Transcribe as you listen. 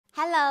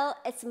Hello,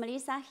 it's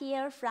Melissa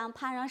here from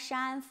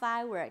Pyroshine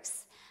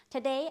Fireworks.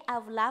 Today, I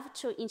would love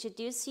to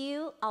introduce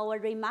you our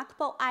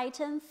remarkable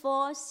item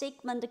for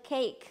segment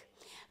cake.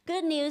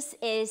 Good news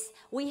is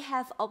we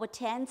have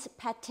obtained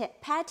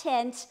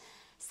patent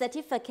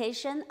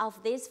certification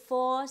of this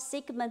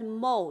 4-segment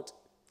mold.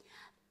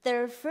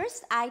 The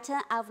first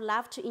item I would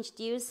love to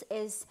introduce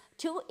is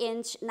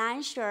 2-inch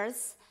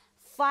 9-shirts,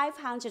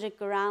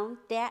 500-gram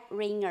dead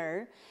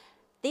ringer.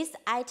 This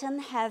item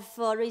have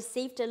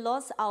received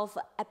lots of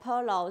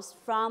applause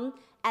from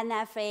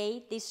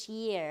NFA this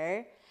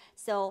year.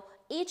 So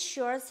each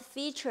shirt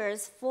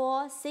features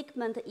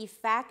 4-segment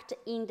effect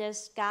in the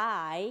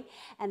sky,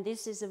 and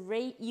this is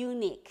very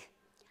unique.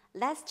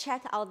 Let's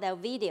check out the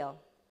video.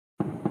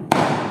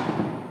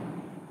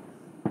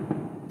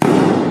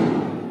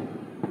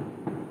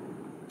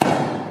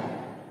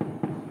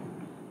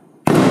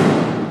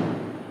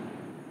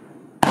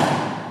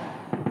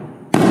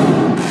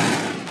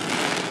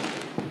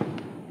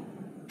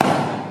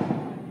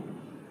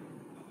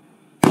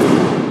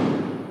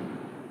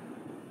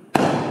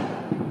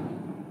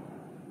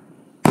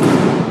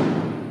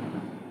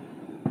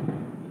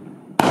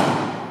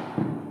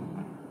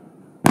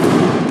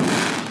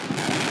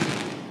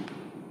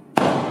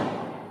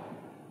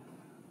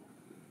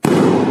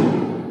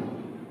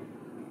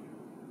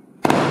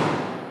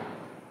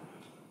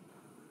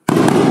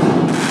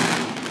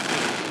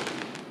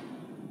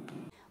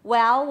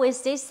 Well,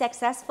 with this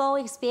successful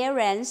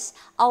experience,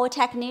 our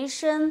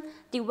technician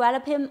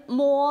developing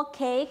more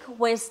cake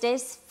with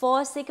this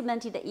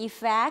 4-segmented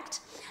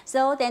effect.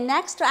 So the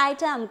next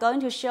item I'm going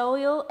to show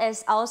you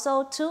is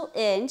also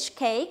 2-inch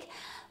cake,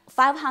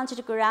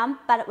 500 grams,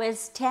 but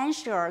with 10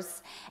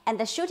 shirts. And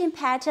the shooting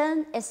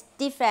pattern is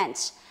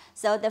different.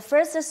 So the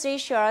first 3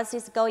 shirts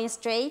is going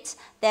straight,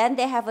 then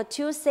they have a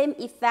 2 same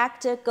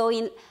effect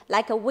going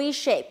like a V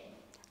shape.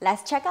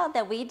 Let's check out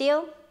the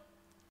video.